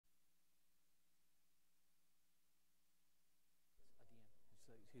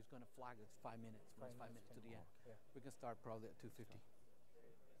he's going to flag it's 5 minutes. When it's 5 minutes to the end. Yeah. We can start probably at 2:50.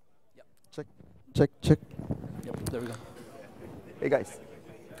 Yep. Check, check, check. Yep. There we go. Hey guys.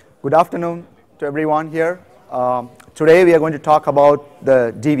 Good afternoon to everyone here. Today we are going to talk about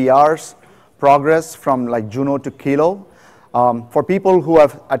the DVR's progress from like Juno to Kilo. For people who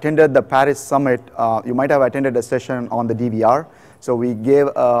have attended the Paris Summit, you might have attended a session on the DVR. So we gave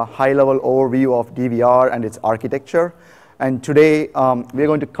a high-level overview of DVR and its architecture. And today we're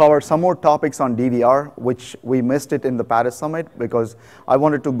going to cover some more topics on DVR, which we missed it in the Paris Summit because I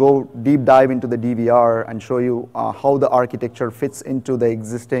wanted to go deep dive into the DVR and show you how the architecture fits into the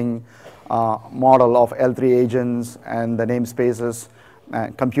existing model of L3 agents and the namespaces,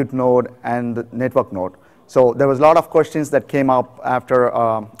 compute node, and the network node. So there was a lot of questions that came up after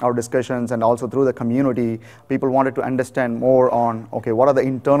our discussions and also through the community. People wanted to understand more on, okay, what are the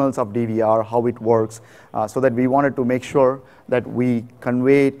internals of DVR, how it works, so that we wanted to make sure that we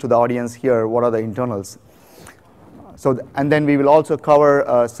convey to the audience here what are the internals. So, and then we will also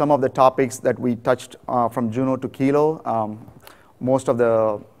cover some of the topics that we touched from Juno to Kilo. Most of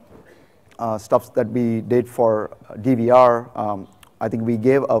the stuff that we did for DVR, I think we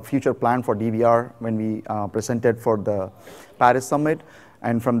gave a future plan for DVR when we presented for the Paris Summit.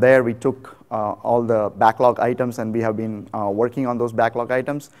 And from there, we took all the backlog items, and we have been working on those backlog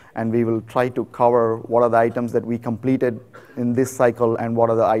items. And we will try to cover what are the items that we completed in this cycle and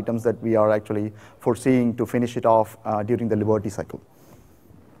what are the items that we are actually foreseeing to finish it off during the Liberty cycle.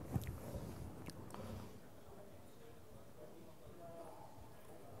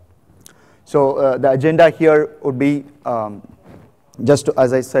 So the agenda here would be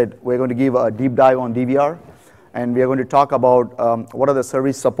as I said, we're going to give a deep dive on DVR, and we are going to talk about what are the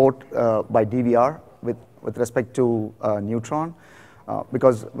service support by DVR with respect to Neutron.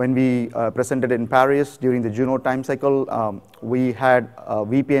 Because when we presented in Paris during the Juno time cycle, we had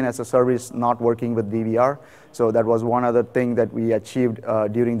VPN as a service not working with DVR. So that was one other thing that we achieved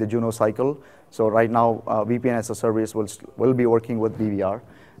during the Juno cycle. So right now, VPN as a service will be working with DVR.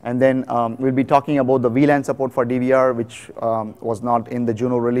 And then we'll be talking about the VLAN support for DVR, which was not in the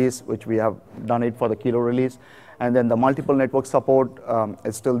Juno release, which we have done it for the Kilo release. And then the multiple network support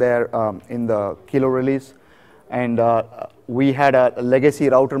is still there in the Kilo release. And we had a legacy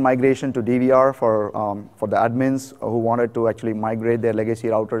router migration to DVR for the admins who wanted to actually migrate their legacy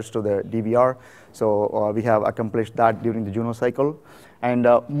routers to the DVR. So we have accomplished that during the Juno cycle. And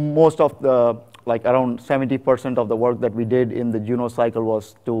most of the like around 70% of the work that we did in the Juno cycle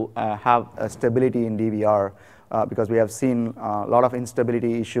was to have a stability in DVR because we have seen a lot of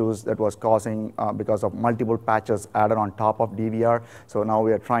instability issues that was causing because of multiple patches added on top of DVR. So now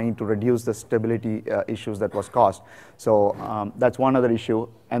we are trying to reduce the stability issues that was caused. So that's one other issue.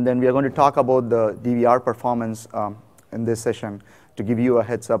 And then we are going to talk about the DVR performance in this session to give you a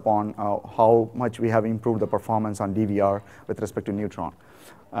heads up on how much we have improved the performance on DVR with respect to Neutron.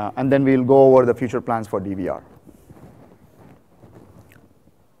 And then we'll go over the future plans for DVR.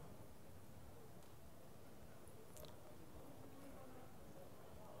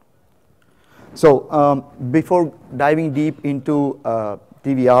 So before diving deep into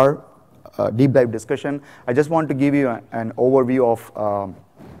DVR, deep dive discussion, I just want to give you an overview of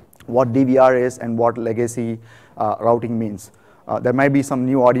what DVR is and what legacy routing means. There might be some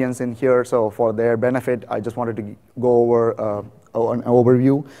new audience in here, so for their benefit, I just wanted to go over an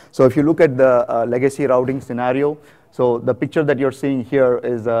overview. So if you look at the legacy routing scenario, so the picture that you're seeing here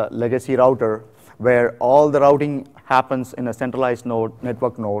is a legacy router where all the routing happens in a centralized node,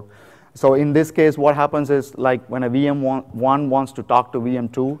 network node. So in this case, what happens is like when a VM1 wants to talk to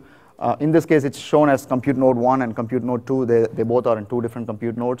VM2, in this case, it's shown as compute node 1 and compute node 2. They both are in two different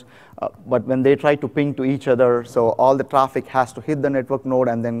compute nodes. But when they try to ping to each other, so all the traffic has to hit the network node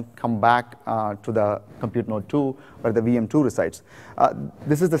and then come back to the compute node 2 where the VM2 resides.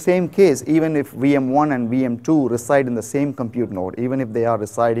 This is the same case even if VM1 and VM2 reside in the same compute node. Even if they are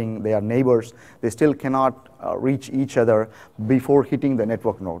neighbors, they still cannot reach each other before hitting the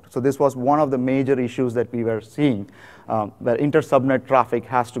network node. So this was one of the major issues that we were seeing, where inter-subnet traffic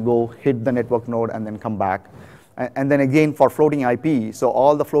has to go hit the network node and then come back. And then again for floating IP, so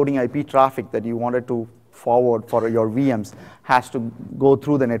all the floating IP traffic that you wanted to forward for your VMs has to go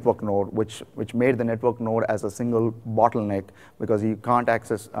through the network node, which made the network node as a single bottleneck because you can't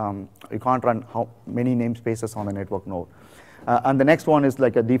access, you can't run how many namespaces on the network node. And the next one is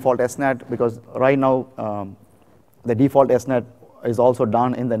like a default SNAT because right now the default SNAT is also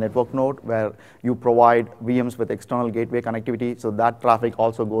done in the network node where you provide VMs with external gateway connectivity. So that traffic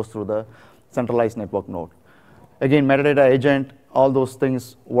also goes through the centralized network node. Again, metadata agent, all those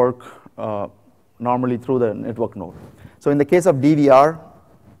things work normally through the network node. So in the case of DVR,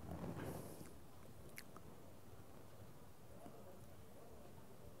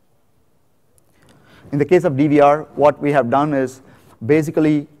 in the case of DVR, what we have done is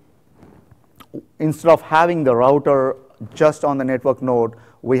basically, instead of having the router just on the network node,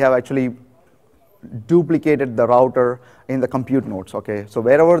 we have actually duplicated the router in the compute nodes. Okay, so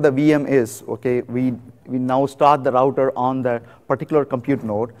wherever the VM is, okay, we now start the router on the particular compute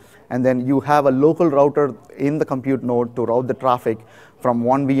node, and then you have a local router in the compute node to route the traffic from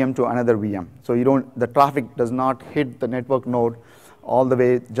one VM to another VM. So the traffic does not hit the network node all the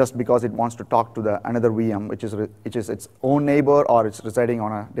way just because it wants to talk to the another VM, which is its own neighbor or it's residing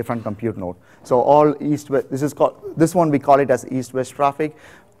on a different compute node. So all east-west, this one we call it as east-west traffic.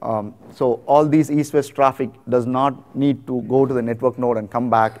 So all these east-west traffic does not need to go to the network node and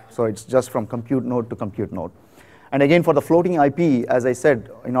come back. So it's just from compute node to compute node. And again, for the floating IP, as I said,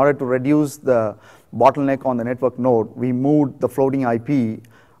 in order to reduce the bottleneck on the network node, we moved the floating IP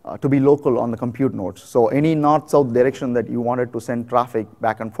to be local on the compute nodes. So any north-south direction that you wanted to send traffic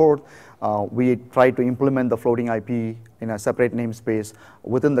back and forth, we tried to implement the floating IP in a separate namespace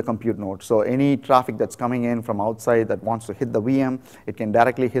within the compute node. So any traffic that's coming in from outside that wants to hit the VM, it can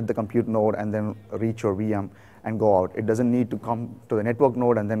directly hit the compute node and then reach your VM and go out. It doesn't need to come to the network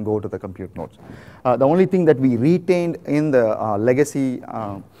node and then go to the compute nodes. The only thing that we retained in the legacy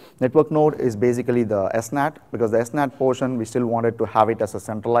network node is basically the SNAT, because the SNAT portion, we still wanted to have it as a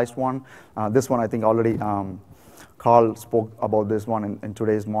centralized one. This one, I think already Carl spoke about this one in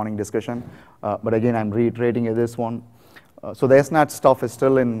today's morning discussion. But again, I'm reiterating this one. So the SNAT stuff is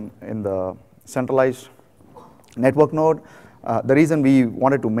still in the centralized network node. The reason we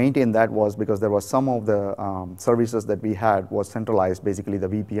wanted to maintain that was because there was some of the services that we had was centralized, basically the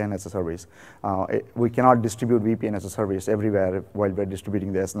VPN as a service. We cannot distribute VPN as a service everywhere while we're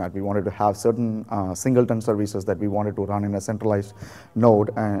distributing the SNAT. We wanted to have certain singleton services that we wanted to run in a centralized node,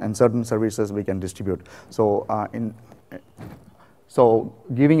 and certain services we can distribute. So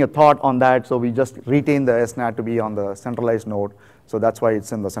giving a thought on that, so we just retain the SNAT to be on the centralized node. So that's why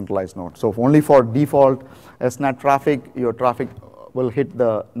it's in the centralized node. So only for default SNAT traffic, your traffic will hit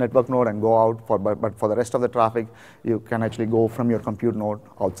the network node and go out. But for the rest of the traffic, you can actually go from your compute node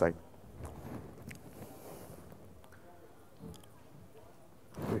outside.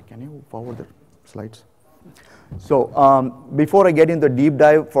 Wait, can you forward the slides? So before I get into deep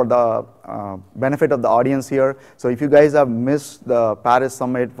dive, for the benefit of the audience here, so if you guys have missed the Paris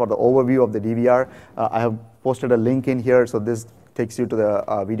Summit for the overview of the DVR, I have posted a link in here. So this takes you to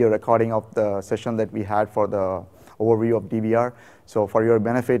the video recording of the session that we had for the overview of DVR. So for your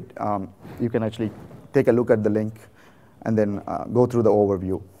benefit, you can actually take a look at the link and then go through the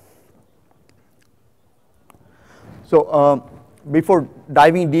overview. So before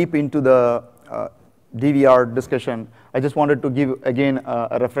diving deep into the DVR discussion, I just wanted to give, again,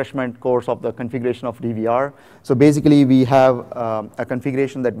 a refreshment course of the configuration of DVR. So basically, we have a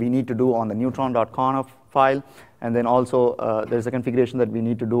configuration that we need to do on the neutron.conf file, and then also there's a configuration that we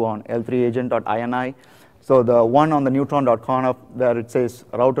need to do on l3agent.ini. So the one on the neutron.conf, where it says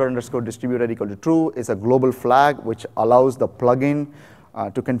router underscore distributed equal to true, is a global flag which allows the plugin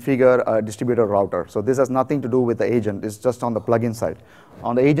to configure a distributed router. So this has nothing to do with the agent. It's just on the plugin side.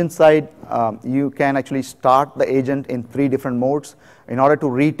 On the agent side, you can actually start the agent in 3 different modes. In order to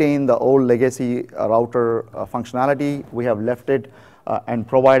retain the old legacy router functionality, we have left it and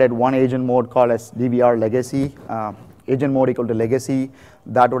provided one agent mode called as DVR legacy. Agent mode equal to legacy.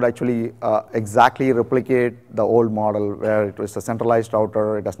 That would actually exactly replicate the old model where it was a centralized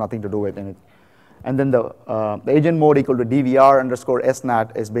router. It has nothing to do with it. And then the agent mode equal to DVR underscore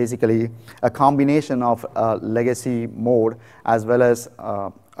SNAT is basically a combination of legacy mode as well as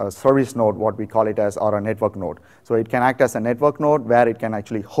a service node, what we call it as, or a network node. So it can act as a network node where it can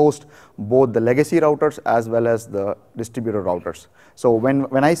actually host both the legacy routers as well as the distributed routers. So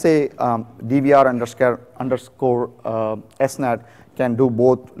when I say DVR underscore SNAT can do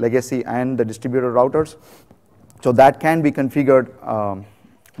both legacy and the distributed routers, so that can be configured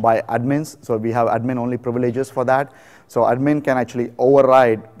by admins. So we have admin only privileges for that. So admin can actually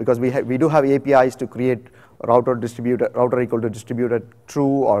override, because we do have APIs to create router equal to distributed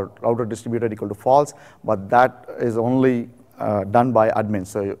true or router distributed equal to false, but that is only done by admins.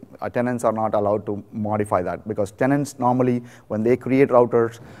 So tenants are not allowed to modify that, because tenants normally, when they create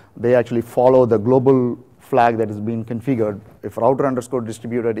routers, they actually follow the global flag that is being configured. If router underscore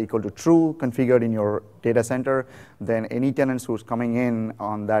distributed equal to true configured in your data center, then any tenants who's coming in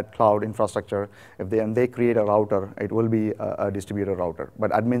on that cloud infrastructure, if they create a router, it will be a distributed router.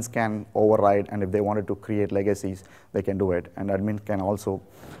 But admins can override, and if they wanted to create legacies, they can do it. And admin can also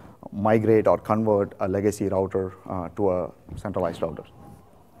migrate or convert a legacy router to a centralized router.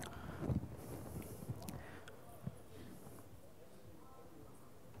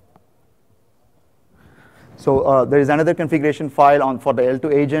 So there is another configuration file for the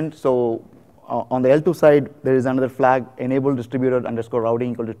L2 agent. So on the L2 side, there is another flag, enable distributed underscore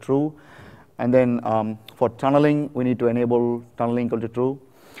routing equal to true. And then for tunneling, we need to enable tunneling equal to true.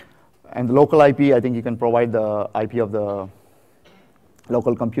 And the local IP, I think you can provide the IP of the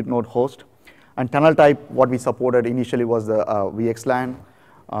local compute node host. And tunnel type, what we supported initially was the VXLAN.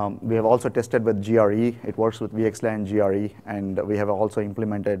 We have also tested with GRE. It works with VXLAN and GRE, and we have also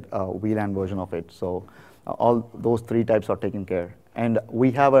implemented a VLAN version of it. So all those three types are taken care. And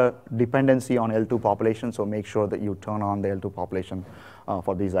we have a dependency on L2 population, so make sure that you turn on the L2 population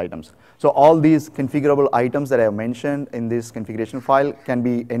for these items. So all these configurable items that I have mentioned in this configuration file can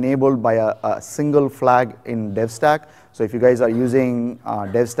be enabled by a single flag in DevStack. So if you guys are using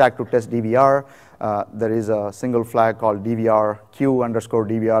DevStack to test DVR, there is a single flag called DVR Q underscore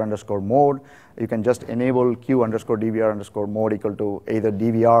DVR underscore mode. You can just enable Q underscore DVR underscore mode equal to either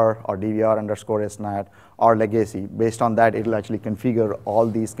DVR or DVR underscore SNAT or legacy. Based on that, it'll actually configure all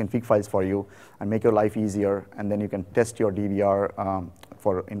these config files for you and make your life easier, and then you can test your DVR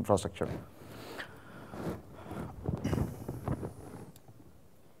for infrastructure.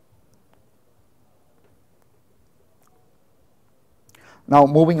 Now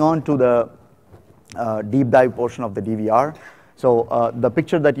moving on to the deep dive portion of the DVR. So the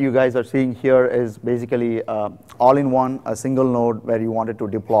picture that you guys are seeing here is basically all-in-one, a single node where you wanted to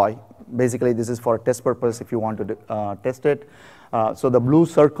deploy. Basically, this is for test purpose if you want to test it. So the blue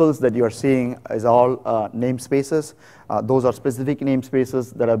circles that you're seeing is all namespaces. Those are specific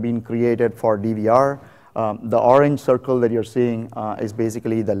namespaces that have been created for DVR. The orange circle that you're seeing is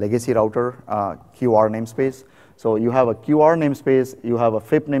basically the legacy router QR namespace. So you have a QR namespace, you have a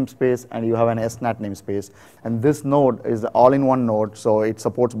FIP namespace, and you have an SNAT namespace. And this node is the all-in-one node, so it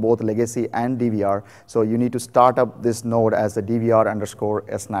supports both legacy and DVR. So you need to start up this node as the DVR underscore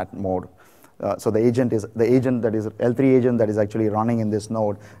SNAT mode. So the agent that is L3 agent that is actually running in this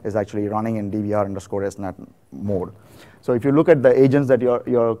node is actually running in DVR underscore SNAT mode. So if you look at the agents that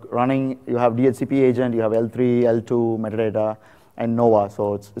you're running, you have DHCP agent, you have L3, L2, metadata, and Nova.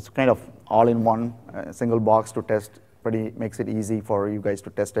 So it's kind of all in one single box to test. Makes it easy for you guys to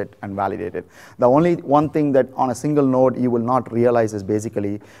test it and validate it. The only one thing that on a single node you will not realize is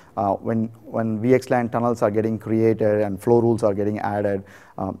basically when VXLAN tunnels are getting created and flow rules are getting added.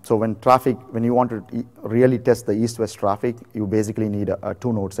 So when you want to really test the east-west traffic, you basically need a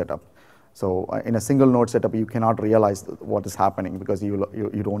two-node setup. So in a single node setup, you cannot realize what is happening because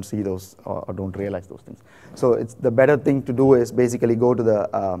you don't see those or don't realize those things. So it's the better thing to do is basically go to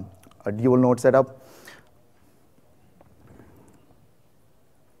the a dual node setup.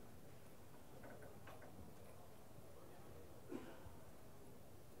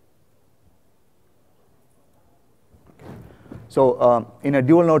 So in a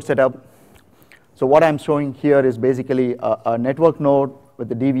dual node setup, so what I'm showing here is basically a network node with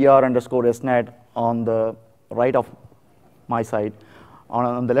the DVR underscore SNAT on the right of my side.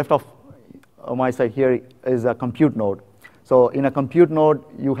 On the left of my side here is a compute node. So in a compute node,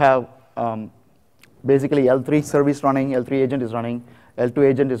 you have basically L3 service running, L3 agent is running, L2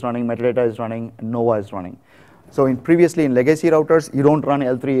 agent is running, metadata is running, and Nova is running. So previously in legacy routers, you don't run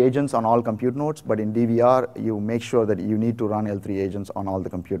L3 agents on all compute nodes, but in DVR, you make sure that you need to run L3 agents on all the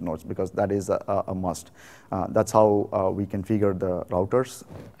compute nodes because that is a must. That's how we configure the routers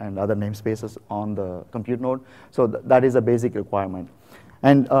and other namespaces on the compute node. So that is a basic requirement.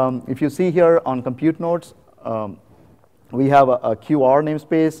 And if you see here on compute nodes, we have a QR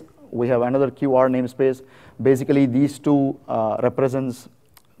namespace. We have another QR namespace. Basically, these two represents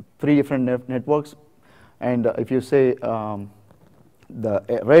three different networks. And if you say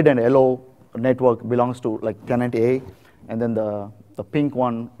the red and yellow network belongs to like tenant A, and then the pink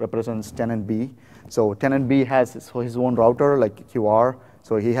one represents tenant B. So tenant B has his own router like QR,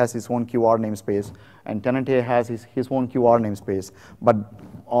 so he has his own QR namespace, and tenant A has his own QR namespace. But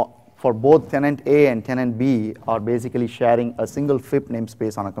for both tenant A and tenant B are basically sharing a single FIP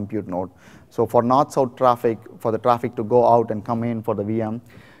namespace on a compute node. So for north-south traffic, for the traffic to go out and come in for the VM,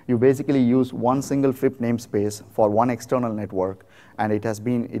 you basically use one single FIP namespace for one external network, and it is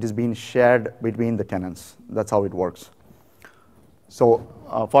being shared between the tenants. That's how it works. So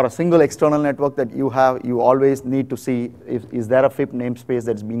for a single external network that you have, you always need to see is there a FIP namespace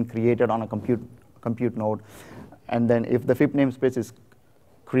that's being created on a compute node, and then if the FIP namespace is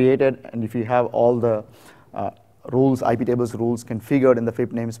created, and if you have all the rules, IP tables rules configured in the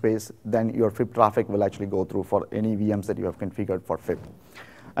FIP namespace, then your FIP traffic will actually go through for any VMs that you have configured for FIP.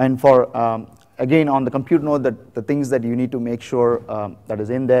 And for, again, on the compute node, the things that you need to make sure that is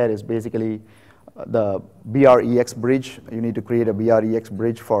in there is basically the BREX bridge. You need to create a BREX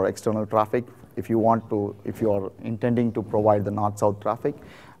bridge for external traffic if you are intending to provide the north-south traffic.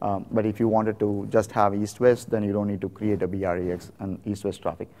 But if you wanted to just have east-west, then you don't need to create a BREX and east-west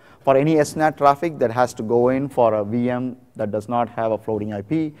traffic. For any SNAT traffic that has to go in for a VM that does not have a floating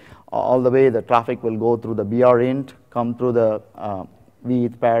IP, all the way the traffic will go through the BRInt, come through the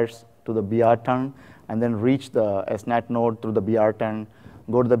VETH pairs to the BR10, and then reach the SNAT node through the BR10,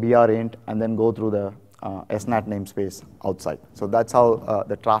 go to the BRInt, and then go through the SNAT namespace outside. So that's how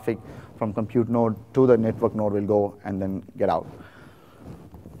the traffic from compute node to the network node will go and then get out.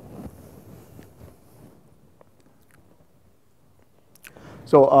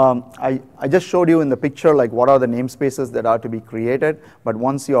 So I just showed you in the picture like what are the namespaces that are to be created, but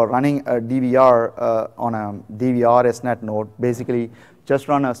once you are running a DVR on a DVR SNAT node, basically just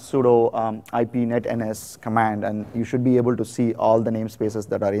run a sudo ipnetns command and you should be able to see all the namespaces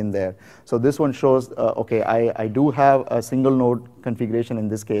that are in there. So this one shows, okay, I do have a single node configuration in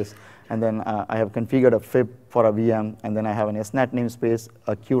this case, and then I have configured a FIP for a VM, and then I have an SNAT namespace,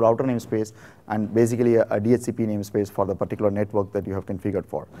 a Q router namespace, and basically a DHCP namespace for the particular network that you have configured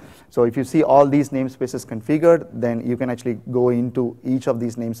for. So if you see all these namespaces configured, then you can actually go into each of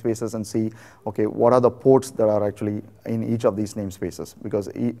these namespaces and see, okay, what are the ports that are actually in each of these namespaces, because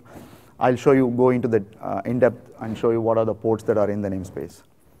I'll show you, go into the in-depth and show you what are the ports that are in the namespace.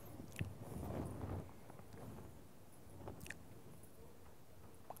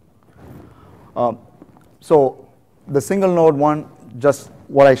 So the single node one, just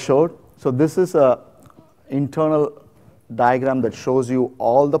what I showed. So this is a internal diagram that shows you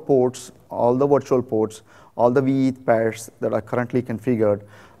all the ports, all the virtual ports, all the VETH pairs that are currently configured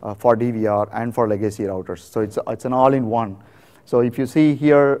for DVR and for legacy routers. So it's an all-in-one. So if you see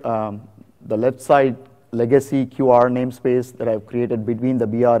here, the left side legacy QR namespace that I've created between the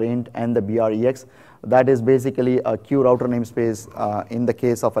BRInt and the BREX, that is basically a Q router namespace in the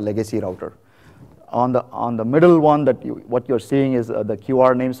case of a legacy router. On the middle one, what you're seeing is the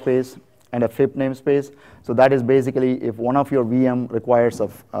QR namespace and a FIP namespace. So that is basically if one of your VM requires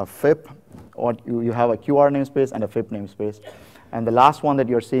a FIP, or you have a QR namespace and a FIP namespace. And the last one that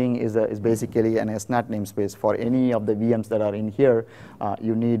you're seeing is basically an SNAT namespace. For any of the VMs that are in here,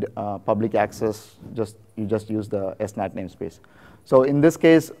 you need public access. You just use the SNAT namespace. So in this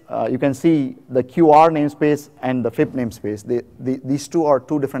case, you can see the QR namespace and the FIP namespace. These two are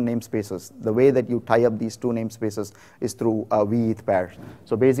two different namespaces. The way that you tie up these two namespaces is through VETH pairs.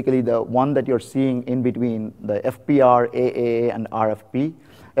 So basically, the one that you're seeing in between, the FPR, AAA, and RFP.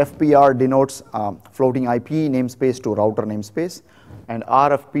 FPR denotes floating IP namespace to router namespace, and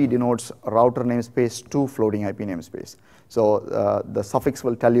RFP denotes router namespace to floating IP namespace. So the suffix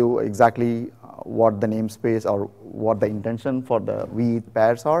will tell you exactly what the namespace or what the intention for the VETH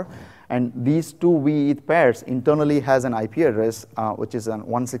pairs are. And these two VETH pairs internally has an IP address, which is an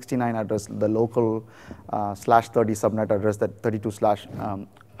 169 address, the local /30 subnet address, that 32 slash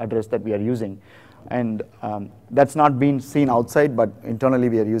address that we are using. And that's not being seen outside, but internally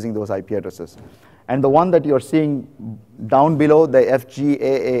we are using those IP addresses. And the one that you're seeing down below, the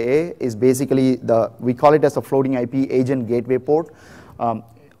FGAAA, is basically we call it as a floating IP agent gateway port.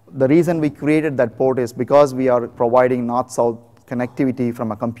 The reason we created that port is because we are providing north-south connectivity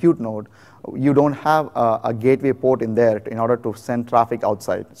from a compute node. You don't have a gateway port in there in order to send traffic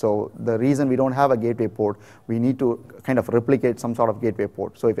outside. So the reason we don't have a gateway port, we need to kind of replicate some sort of gateway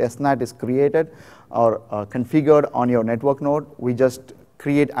port. So if SNAT is created or configured on your network node, we just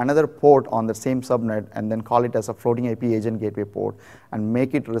create another port on the same subnet and then call it as a floating IP agent gateway port and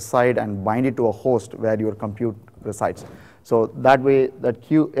make it reside and bind it to a host where your compute resides. So that way, that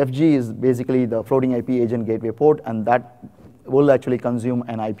FG is basically the floating IP agent gateway port, and that will actually consume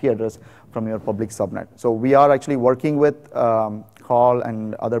an IP address from your public subnet. So we are actually working with Carl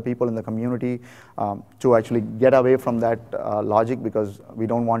and other people in the community to actually get away from that logic, because we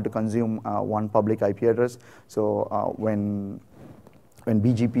don't want to consume one public IP address. So when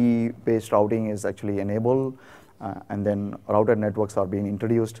BGP-based routing is actually enabled, and then router networks are being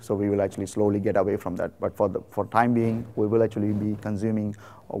introduced, so we will actually slowly get away from that. But for time being, we will actually be consuming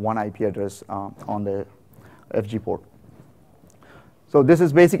one IP address on the FG port. So this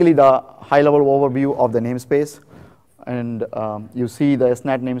is basically the high-level overview of the namespace. And you see the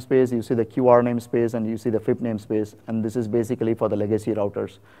SNAT namespace, you see the QR namespace, and you see the FIP namespace. And this is basically for the legacy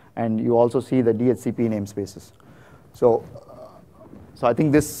routers. And you also see the DHCP namespaces. So I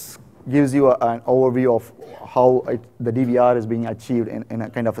think this gives you an overview of how the DVR is being achieved in a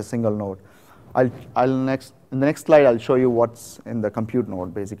kind of a single node. In the next slide, I'll show you what's in the compute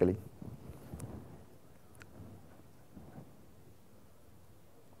node, basically.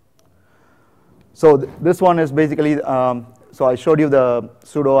 So this one is basically So I showed you the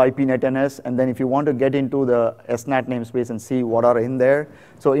pseudo IPNet NS, and then if you want to get into the SNAT namespace and see what are in there,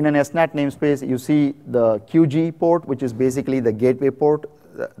 so in an SNAT namespace, you see the QG port, which is basically the gateway port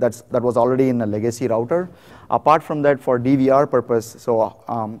that was already in a legacy router. Apart from that, for DVR purpose,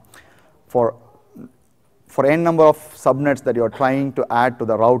 so for n number of subnets that you're trying to add to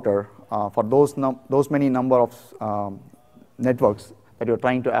the router, for those many number of networks that you're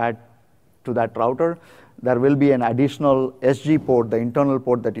trying to add to that router, there will be an additional SG port, the internal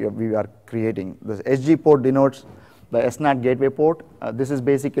port that we are creating. The SG port denotes the SNAT gateway port. This is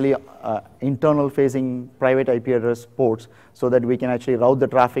basically internal facing private IP address ports so that we can actually route the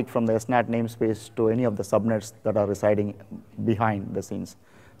traffic from the SNAT namespace to any of the subnets that are residing behind the scenes.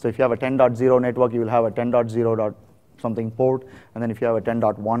 So if you have a 10.0 network, you will have a 10.0 something port, and then if you have a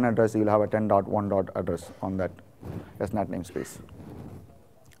 10.1 address, you will have a 10.1 address on that SNAT namespace.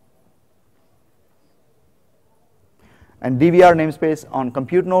 And DVR namespace on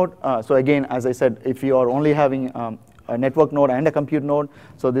compute node. So again, as I said, if you are only having a network node and a compute node,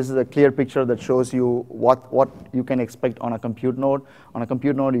 so this is a clear picture that shows you what you can expect on a compute node. On a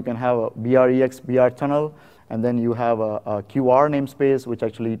compute node, you can have a BREX, BR tunnel, and then you have a QR namespace, which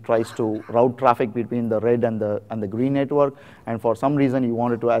actually tries to route traffic between the red and the green network. And for some reason, you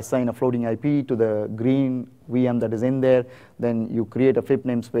wanted to assign a floating IP to the green VM that is in there. Then you create a FIP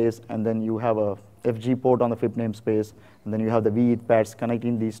namespace, and then you have a FG port on the FIP namespace, and then you have the VETH pairs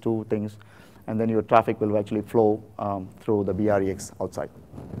connecting these two things, and then your traffic will actually flow through the BREX outside.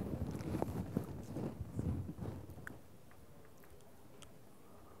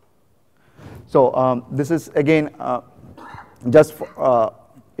 So this is, again, just for,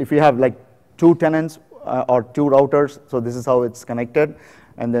 if you have like 2 tenants or 2 routers, so this is how it's connected.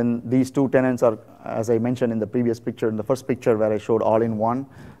 And then these 2 tenants are, as I mentioned in the previous picture, in the first picture where I showed all in one.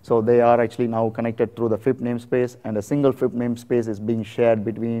 So they are actually now connected through the FIP namespace, and a single FIP namespace is being shared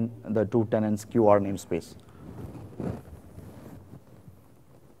between the 2 tenants' QR namespace.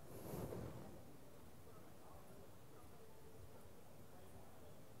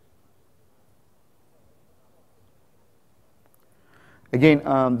 Again,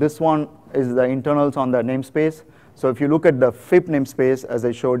 this one is the internals on the namespace. So if you look at the FIP namespace, as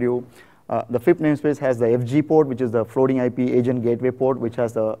I showed you, the FIP namespace has the FG port, which is the floating IP agent gateway port, which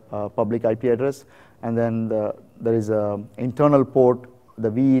has the public IP address. And then there is an internal port, the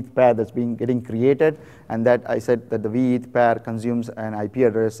VETH pair that's getting created. And that I said that the VETH pair consumes an IP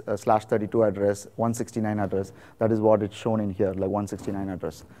address, a /32 address, 169 address. That is what it's shown in here, like 169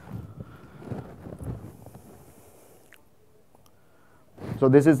 address. So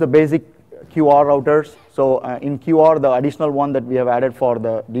this is the basic QR routers. So in QR, the additional one that we have added for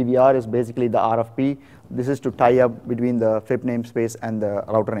the DVR is basically the RFP. This is to tie up between the FIP namespace and the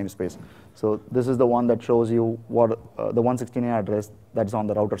router namespace. So this is the one that shows you what the 169 address that's on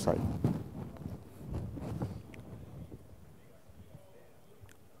the router side.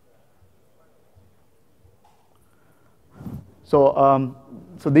 So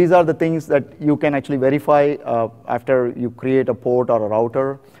so these are the things that you can actually verify after you create a port or a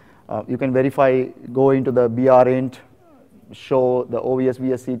router. You can verify, go into the BRINT, show the OVS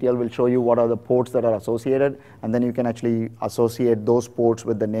VSCTL will show you what are the ports that are associated, and then you can actually associate those ports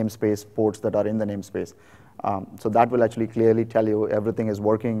with the namespace ports that are in the namespace. So that will actually clearly tell you everything is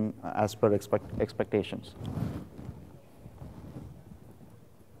working as per expectations.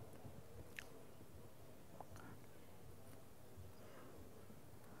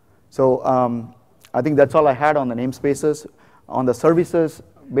 So I think that's all I had on the namespaces. On the services,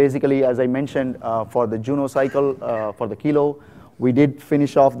 basically, as I mentioned, for the Juno cycle, for the Kilo, we did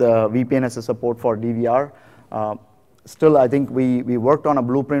finish off the VPN support for DVR. Still, I think we worked on a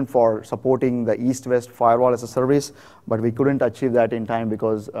blueprint for supporting the East-West firewall as a service, but we couldn't achieve that in time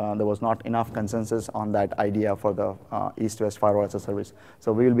because there was not enough consensus on that idea for the East-West firewall as a service.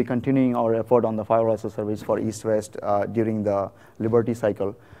 So we will be continuing our effort on the firewall as a service for East-West during the Liberty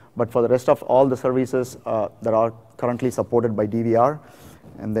cycle. But for the rest of all the services that are currently supported by DVR,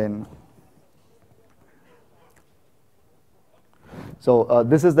 and then, so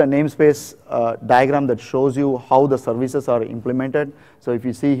this is the namespace diagram that shows you how the services are implemented. So if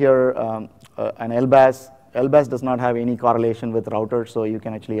you see here an LBAS does not have any correlation with routers, so you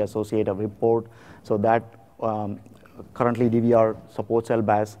can actually associate a WIB port. So that currently DVR supports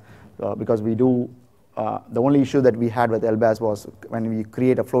LBAS because we do the only issue that we had with LBAS was when we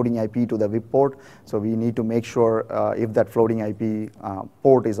create a floating IP to the VIP port, so we need to make sure if that floating IP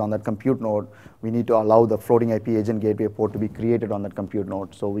port is on that compute node, we need to allow the floating IP agent gateway port to be created on that compute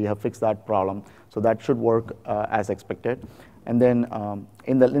node. So we have fixed that problem. So that should work as expected. And then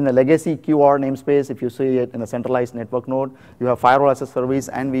in the legacy QR namespace, if you see it in the centralized network node, you have firewall as a service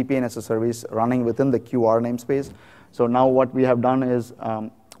and VPN as a service running within the QR namespace. So now what we have done is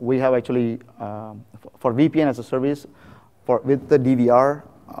we have actually, for VPN as a service, with the DVR,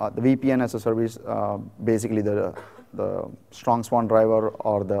 the VPN as a service, basically the strong swan driver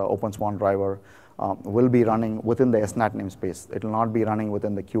or the open swan driver will be running within the SNAT namespace. It will not be running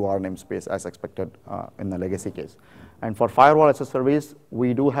within the QR namespace as expected in the legacy case. And for firewall as a service,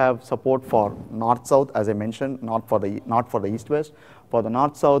 we do have support for north-south, as I mentioned, not for the east-west. For the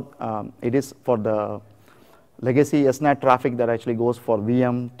north-south, it is for the legacy SNAT traffic that actually goes for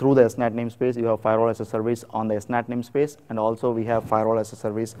VM through the SNAT namespace. You have firewall as a service on the SNAT namespace, and also we have firewall as a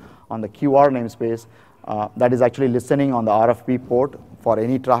service on the QR namespace that is actually listening on the RFP port for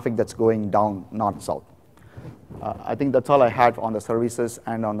any traffic that's going down north-south. I think that's all I had on the services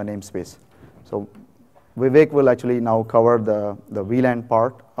and on the namespace. So Vivek will actually now cover the VLAN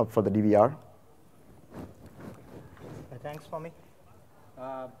part for the DVR. Thanks, Swami.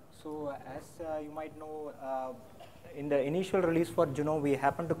 So as you might know, in the initial release for Juno, we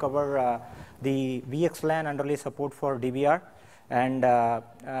happened to cover the VXLAN underlay support for DVR. And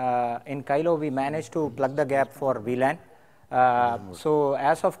in Kylo, we managed to plug the gap for VLAN. So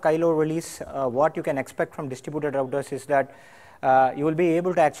as of Kylo release, what you can expect from distributed routers is that you will be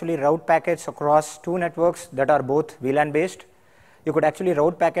able to actually route packets across two networks that are both VLAN based. You could actually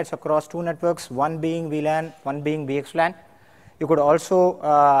route packets across two networks, one being VLAN, one being VXLAN. You could also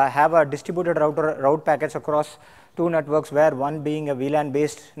have a distributed router route packets across two networks, where one being a VLAN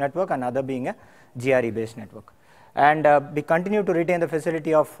based network and other being a GRE based network. And we continue to retain the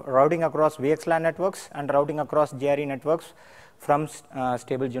facility of routing across VXLAN networks and routing across GRE networks from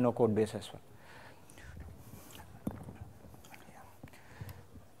stable Juno code base as well.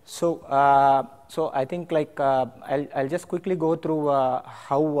 So I think like I'll just quickly go through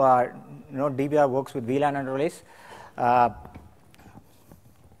how DVR works with VLAN underlays.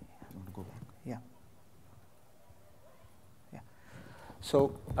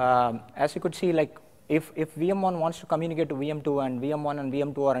 So as you could see, like if VM1 wants to communicate to VM2, and VM1 and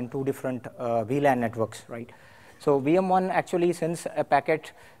VM2 are in two different VLAN networks, right? So VM1 actually sends a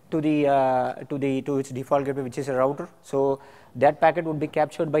packet to its default gateway, which is a router. So that packet would be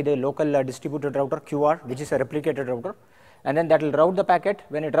captured by the local distributed router QR, which is a replicated router, and then that will route the packet.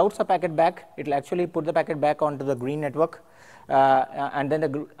 When it routes the packet back, it will actually put the packet back onto the green network, and then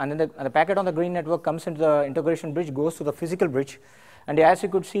the packet on the green network comes into the integration bridge, goes to the physical bridge. And as you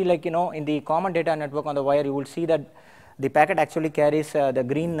could see, like in the common data network on the wire, you will see that the packet actually carries the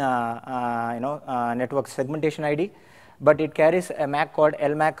green network segmentation ID, but it carries a MAC called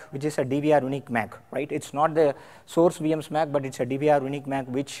LMAC, which is a DVR unique MAC, right? It's not the source VM's MAC, but it's a DVR unique MAC,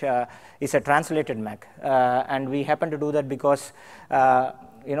 which is a translated MAC. And we happen to do that because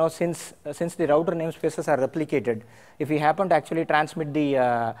since the router namespaces are replicated, if we happen to actually transmit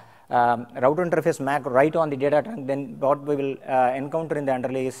the router interface MAC right on the data trunk, then what we will encounter in the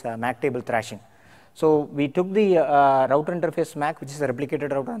underlay is MAC table thrashing. So we took the router interface MAC, which is a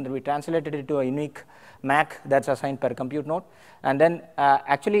replicated router, and we translated it to a unique MAC that's assigned per compute node. And then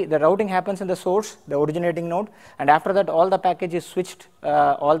actually the routing happens in the source, the originating node, and after that all the package is switched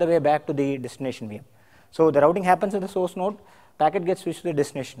all the way back to the destination VM. So the routing happens in the source node, packet gets switched to the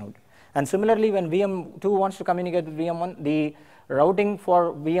destination node. And similarly, when VM2 wants to communicate with VM1, the routing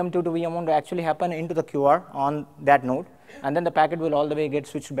for VM2 to VM1 will actually happen into the QR on that node, and then the packet will all the way get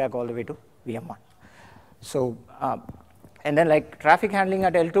switched back all the way to VM1. So, and then like traffic handling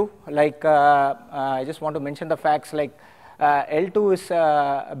at L2, like I just want to mention the facts, like L2 is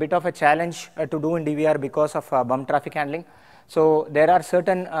a bit of a challenge to do in DVR because of bump traffic handling. So there are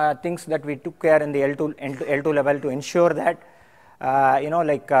certain things that we took care in the L2 level to ensure that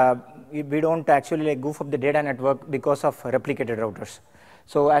we don't actually like goof up the data network because of replicated routers.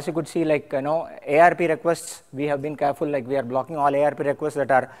 So as you could see, like ARP requests, we have been careful, like we are blocking all ARP requests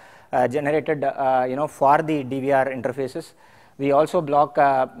that are generated for the DVR interfaces. We also block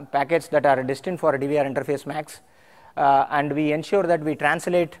packets that are destined for DVR interface MACs, and we ensure that we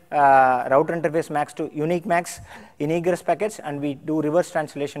translate router interface MACs to unique MACs in egress packets, and we do reverse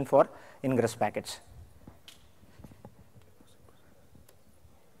translation for ingress packets.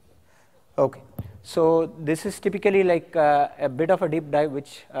 Okay, so this is typically like a bit of a deep dive,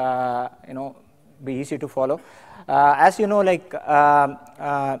 which be easy to follow. As you know, like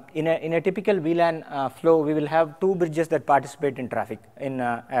in a typical VLAN flow, we will have two bridges that participate in traffic in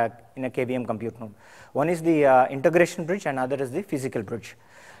a KVM compute node. One is the integration bridge, and other is the physical bridge.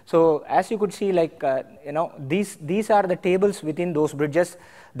 So as you could see, like these are the tables within those bridges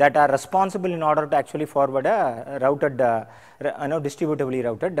that are responsible in order to actually forward a routed, distributively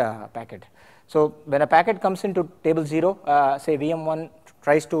routed packet. So when a packet comes into table 0, say VM1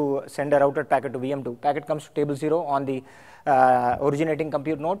 tries to send a routed packet to VM2, packet comes to table 0 on the originating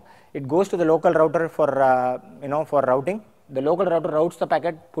compute node. It goes to the local router for for routing. The local router routes the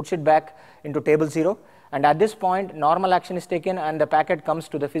packet, puts it back into table 0, and at this point normal action is taken and the packet comes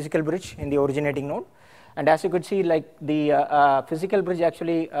to the physical bridge in the originating node. And as you could see, like the physical bridge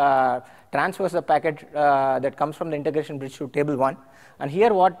actually transfers the packet that comes from the integration bridge to table 1. And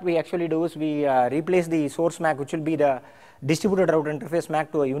here what we actually do is we replace the source MAC, which will be the distributed route interface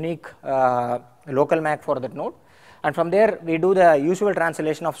MAC, to a unique local MAC for that node. And from there we do the usual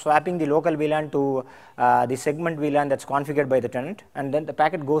translation of swapping the local VLAN to the segment VLAN that's configured by the tenant, and then the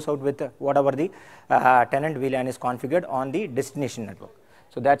packet goes out with whatever the tenant VLAN is configured on the destination network.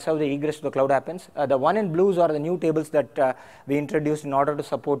 So that's how the egress to the cloud happens. The one in blues are the new tables that we introduced in order to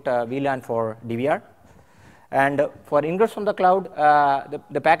support VLAN for DVR. And for ingress from the cloud,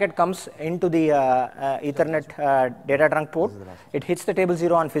 the packet comes into the Ethernet data trunk port. It hits the table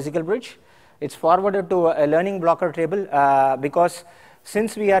 0 on physical bridge. It's forwarded to a learning blocker table because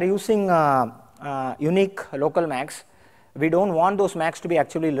since we are using unique local MACs, we don't want those MACs to be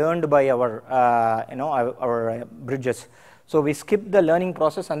actually learned by our our bridges. So we skip the learning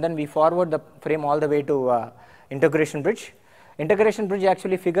process and then we forward the frame all the way to integration bridge. Integration bridge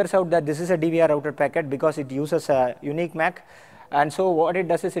actually figures out that this is a DVR routed packet because it uses a unique MAC, and so what it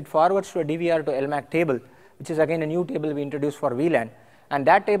does is it forwards to a DVR to LMAC table, which is again a new table we introduced for VLAN, and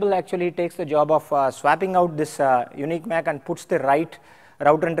that table actually takes the job of swapping out this unique MAC and puts the right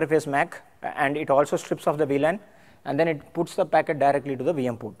router interface MAC, and it also strips off the VLAN, and then it puts the packet directly to the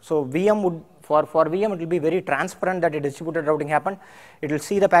VM port. So VM would, for VM, it will be very transparent that a distributed routing happened. It will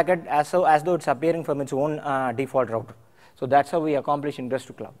see the packet as though it's appearing from its own default router. So that's how we accomplish ingress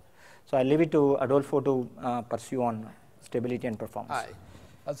to cloud. So I'll leave it to Adolfo to pursue on stability and performance. Hi,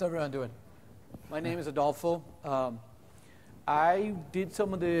 how's everyone doing? My name is Adolfo. I did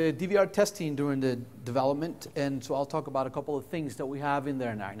some of the DVR testing during the development, and so I'll talk about a couple of things that we have in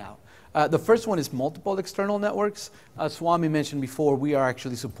there right now. The first one is multiple external networks. As Swami mentioned before, we are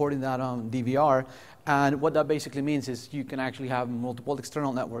actually supporting that on DVR, and what that basically means is you can actually have multiple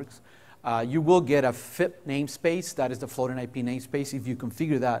external networks. You will get a FIP namespace, that is the floating IP namespace, if you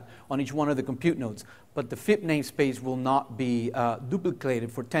configure that on each one of the compute nodes. But the FIP namespace will not be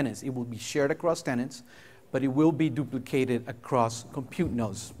duplicated for tenants. It will be shared across tenants, but it will be duplicated across compute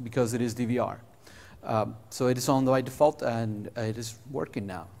nodes because it is DVR. So it is on by default, and it is working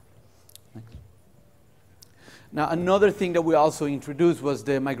now. Next. Now, another thing that we also introduced was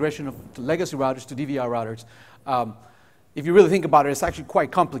the migration of legacy routers to DVR routers. If you really think about it, it's actually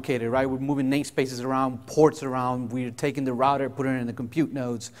quite complicated, right? We're moving namespaces around, ports around, we're taking the router, putting it in the compute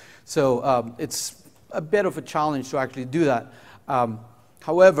nodes. So it's a bit of a challenge to actually do that.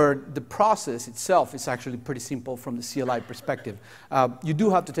 However, the process itself is actually pretty simple from the CLI perspective. You do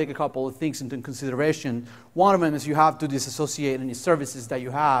have to take a couple of things into consideration. One of them is you have to disassociate any services that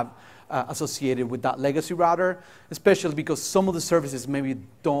you have associated with that legacy router, especially because some of the services maybe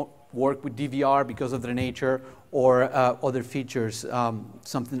don't work with DVR because of their nature or other features,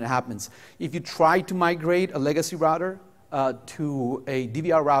 something that happens. If you try to migrate a legacy router to a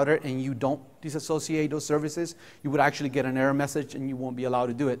DVR router and you don't disassociate those services, you would actually get an error message and you won't be allowed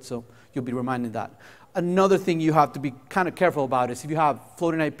to do it, so you'll be reminded that. Another thing you have to be kind of careful about is if you have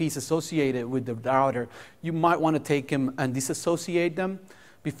floating IPs associated with the router, you might want to take them and disassociate them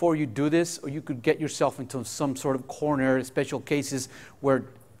before you do this, or you could get yourself into some sort of corner, special cases where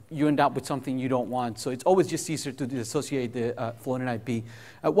you end up with something you don't want. So it's always just easier to disassociate the floating IP.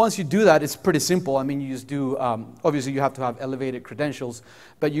 Once you do that, it's pretty simple. I mean, you just do, obviously you have to have elevated credentials,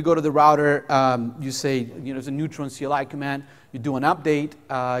 but you go to the router, you say, there's a Neutron CLI command, you do an update,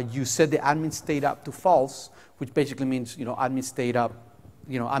 you set the admin state up to false, which basically means, admin state up,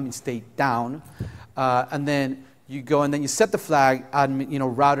 admin state down, and then you go and then you set the flag,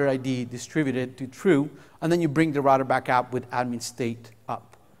 admin, router ID distributed to true, and then you bring the router back up with admin state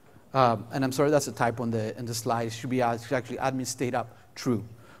up. And I'm sorry, that's a typo in the slide. It should be actually admin state up true.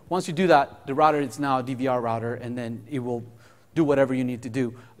 Once you do that, the router is now a DVR router, and then it will do whatever you need to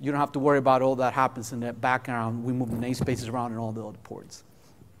do. You don't have to worry about all that happens in the background. We move the namespaces around and all the other ports.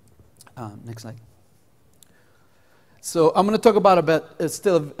 Next slide. So I'm going to talk about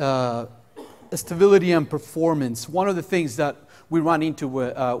still stability and performance, one of the things that we run into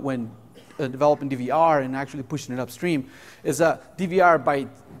when developing DVR and actually pushing it upstream is that DVR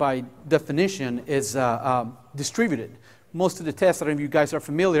by definition is distributed. Most of the tests that you guys are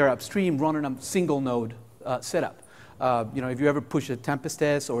familiar upstream run on a single node setup. If you ever push a Tempest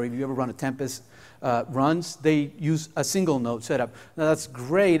test or if you ever run a Tempest runs, they use a single node setup. Now that's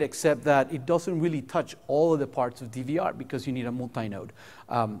great, except that it doesn't really touch all of the parts of DVR because you need a multi-node.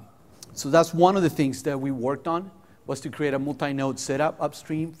 So that's one of the things that we worked on, was to create a multi-node setup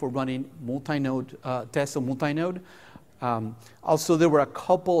upstream for running multi-node tests on multi-node. Also, there were a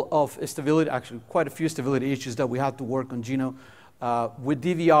couple of stability, actually quite a few stability issues that we had to work on Juno with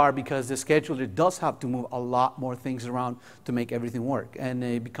DVR, because the scheduler does have to move a lot more things around to make everything work. And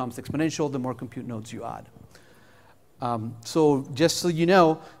it becomes exponential the more compute nodes you add. So just so you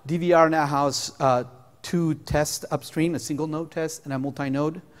know, DVR now has 2 tests upstream, a single node test and a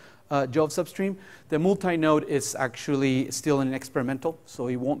multi-node jobs upstream. The multi-node is actually still in experimental, so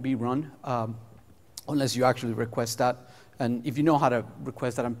it won't be run unless you actually request that. And if you know how to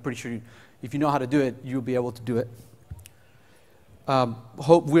request that, I'm pretty sure if you know how to do it, you'll be able to do it.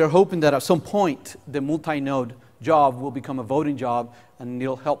 We are hoping that at some point, the multi-node job will become a voting job, and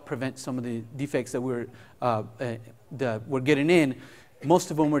it'll help prevent some of the defects that we're getting in.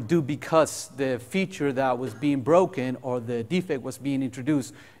 Most of them were due because the feature that was being broken or the defect was being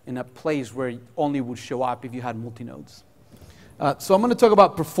introduced in a place where it only would show up if you had multi-nodes. So I'm going to talk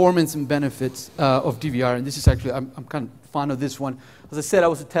about performance and benefits of DVR, and this is actually, I'm kind of fond of this one. As I said, I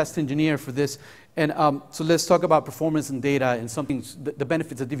was a test engineer for this, and so let's talk about performance and data and the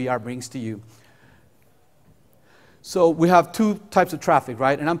benefits that DVR brings to you. So we have 2 types of traffic,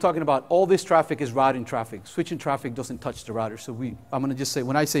 right? And I'm talking about all this traffic is routing traffic. Switching traffic doesn't touch the router. So I'm going to just say,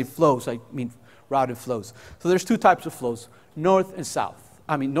 when I say flows, I mean routed flows. So there's 2 types of flows, north and south.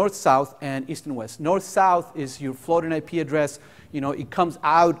 I mean north-south and east and west. North-south is your floating IP address. It comes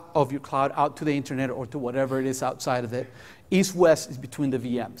out of your cloud, out to the internet or to whatever it is outside of it. East-west is between the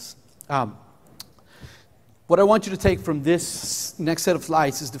VMs. What I want you to take from this next set of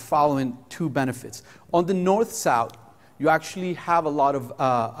slides is the following 2 benefits. On the north-south, you actually have a lot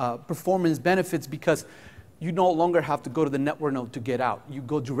of performance benefits because you no longer have to go to the network node to get out. You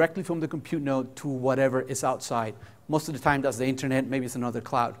go directly from the compute node to whatever is outside. Most of the time, that's the internet, maybe it's another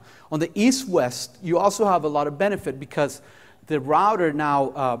cloud. On the east-west, you also have a lot of benefit because the router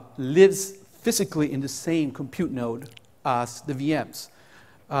now lives physically in the same compute node as the VMs.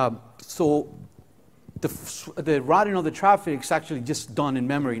 So the routing of the traffic is actually just done in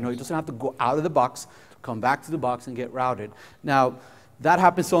memory. It doesn't have to go out of the box, come back to the box, and get routed. Now, that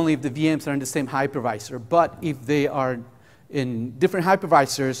happens only if the VMs are in the same hypervisor. But if they are in different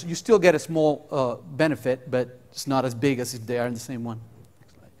hypervisors, you still get a small benefit, but it's not as big as if they are in the same one.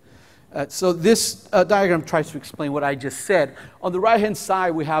 So this diagram tries to explain what I just said. On the right-hand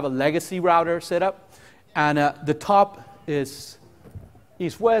side, we have a legacy router setup. And the top is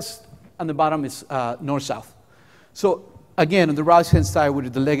east-west, and the bottom is north-south. So again, on the right-hand side,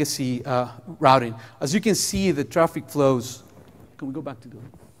 with the legacy routing, as you can see, the traffic flows. Can we go back to the?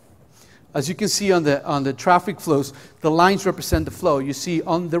 As you can see on the traffic flows, the lines represent the flow. You see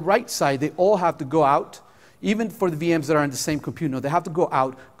on the right side, they all have to go out. Even for the VMs that are in the same compute node, they have to go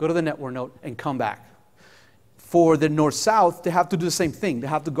out, go to the network node, and come back. For the north-south, they have to do the same thing. They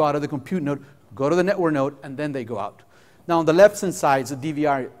have to go out of the compute node, go to the network node, and then they go out. Now, on the left-hand side is a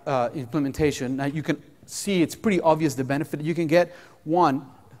DVR implementation. Now, you can see it's pretty obvious the benefit you can get. One,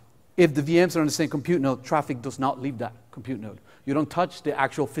 if the VMs are on the same compute node, traffic does not leave that compute node. You don't touch the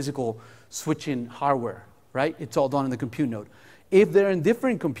actual physical switching hardware, right? It's all done in the compute node. If they're in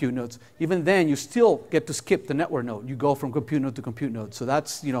different compute nodes, even then you still get to skip the network node. You go from compute node to compute node. So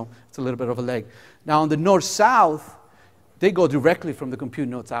that's, it's a little bit of a leg. Now on the north-south, they go directly from the compute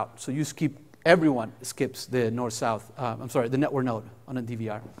nodes out. So you skip, everyone skips the north-south, the network node on a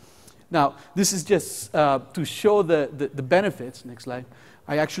DVR. Now, this is just to show the benefits. Next slide.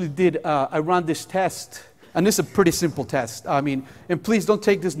 I actually did, I ran this test. And this is a pretty simple test. I mean, and please don't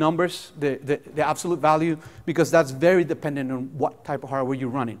take these numbers, the absolute value, because that's very dependent on what type of hardware you're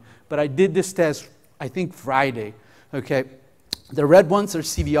running. But I did this test, I think, Friday. Okay, the red ones are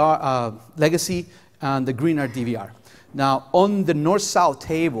CVR legacy, and the green are DVR. Now, on the north-south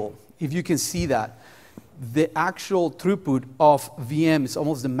table, if you can see that, the actual throughput of VM is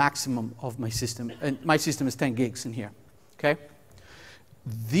almost the maximum of my system. And my system is 10 gigs in here. Okay.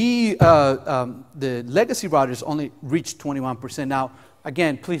 The legacy routers only reached 21%. Now,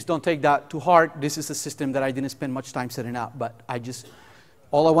 again, please don't take that to heart. This is a system that I didn't spend much time setting up, but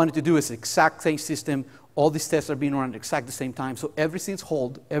all I wanted to do is the exact same system. All these tests are being run at exact the same time, so everything's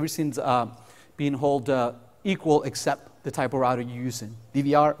hold, everything's being held equal except the type of router you're using,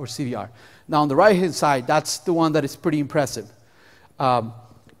 DVR or CVR. Now on the right-hand side, that's the one that is pretty impressive.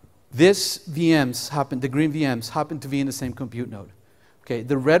 These VMs the green VMs happen to be in the same compute node. Okay,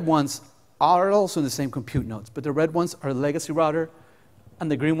 the red ones are also in the same compute nodes, but the red ones are legacy router and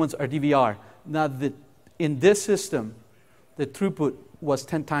the green ones are DVR. Now in this system, the throughput was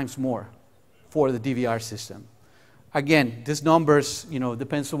 10 times more for the DVR system. Again, these numbers,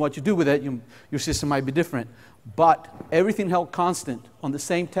 depends on what you do with it. Your system might be different. But everything held constant on the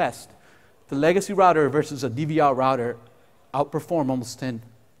same test. The legacy router versus a DVR router outperform almost 10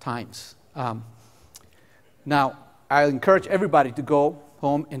 times. Now, I encourage everybody to go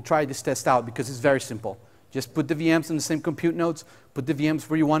home and try this test out because it's very simple. Just put the VMs in the same compute nodes, put the VMs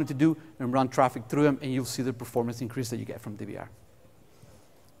where you want it to do, and run traffic through them, and you'll see the performance increase that you get from DVR.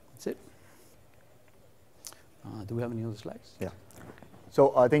 That's it. Do we have any other slides? Yeah.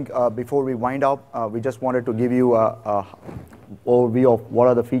 So I think before we wind up, we just wanted to give you an overview of what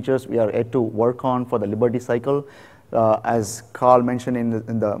are the features we are yet to work on for the Liberty cycle. As Carl mentioned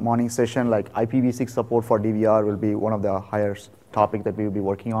in the morning session, like IPv6 support for DVR will be one of the highest topic that we will be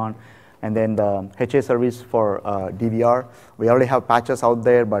working on. And then the HA service for DVR. We already have patches out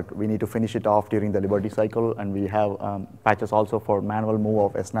there, but we need to finish it off during the Liberty cycle. And we have patches also for manual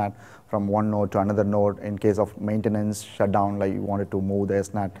move of SNAT from one node to another node in case of maintenance shutdown, like you wanted to move the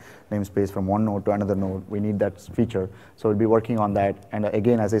SNAT namespace from one node to another node. We need that feature. So we'll be working on that. And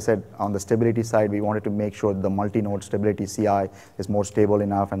again, as I said, on the stability side, we wanted to make sure the multi-node stability CI is more stable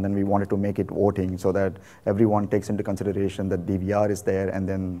enough. And then we wanted to make it voting so that everyone takes into consideration that DVR is there and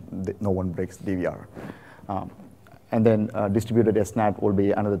then no one breaks DVR. And then distributed SNAT will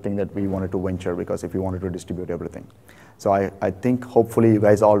be another thing that we wanted to venture because if you wanted to distribute everything. So I think hopefully you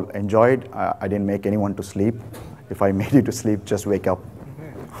guys all enjoyed. I didn't make anyone to sleep. If I made you to sleep, just wake up.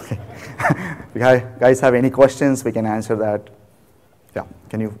 Okay. If you guys have any questions, we can answer that. Yeah,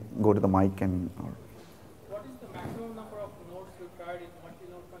 can you go to the mic and... What is the maximum number of nodes required in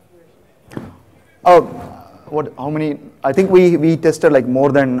multi-node configuration? Oh, how many? I think we tested like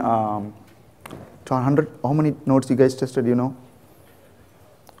more than 100. How many nodes you guys tested, you know?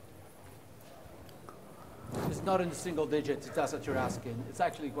 It's not in the single digits, if that's what you're asking. It's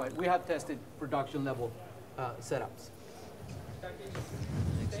actually quite, we have tested production level setups.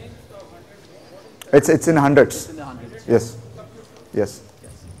 It's in hundreds. It's in the hundreds. Yes. Yes.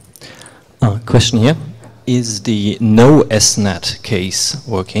 Question here. Is the no SNAT case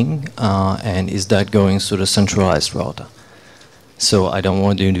working, and is that going through the centralized router? So I don't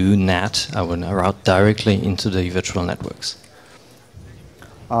want to do NAT, I want to route directly into the virtual networks.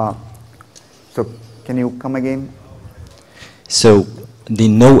 So can you come again? So the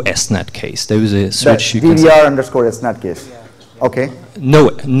no SNAT case, there is a switch you can DVR underscore SNAT case. Okay. No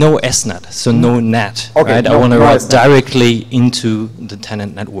SNAT, so no NAT. Okay, right? I want to route directly into the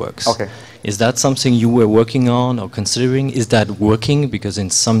tenant networks. Okay. Is that something you were working on or considering? Is that working? Because in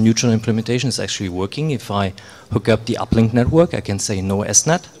some Neutron implementations, it's actually working. If I hook up the uplink network, I can say no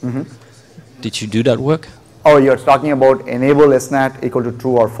SNAT. Mm-hmm. Did you do that work? Oh, you're talking about enable SNAT equal to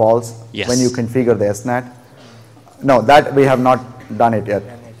true or false when you configure the SNAT? No, that we have not done it yet.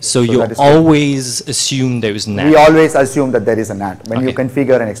 So you always assume there is NAT? We always assume that there is a NAT when you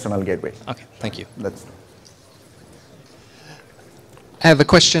configure an external gateway. Okay, thank you. I have a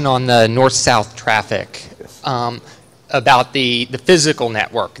question on the north-south traffic. Yes. About the physical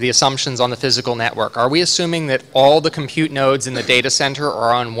network, the assumptions on the physical network. Are we assuming that all the compute nodes in the data center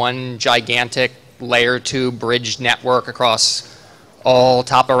are on one gigantic layer 2 bridged network across all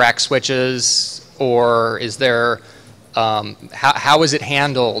top-of-rack switches, or is there, how is it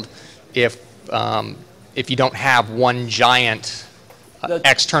handled if you don't have one giant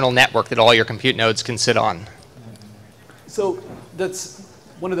external network that all your compute nodes can sit on? So that's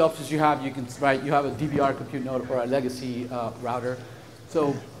one of the options you have. You can you have a DVR compute node or a legacy router.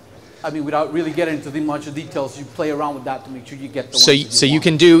 So, I mean, without really getting into much details, you play around with that to make sure you get the ones So you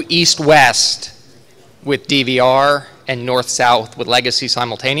can do east-west with DVR and north-south with legacy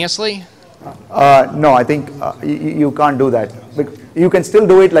simultaneously? No, I think you can't do that. You can still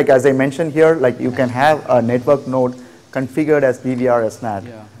do it, like as I mentioned here, like you can have a network node configured as DVR SNAT,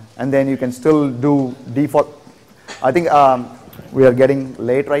 and then you can still do default. I think we are getting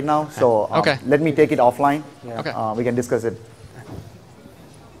late right now, so let me take it offline. Okay. We can discuss it.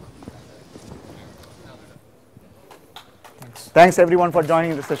 Thanks everyone for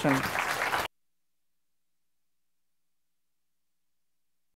joining the session.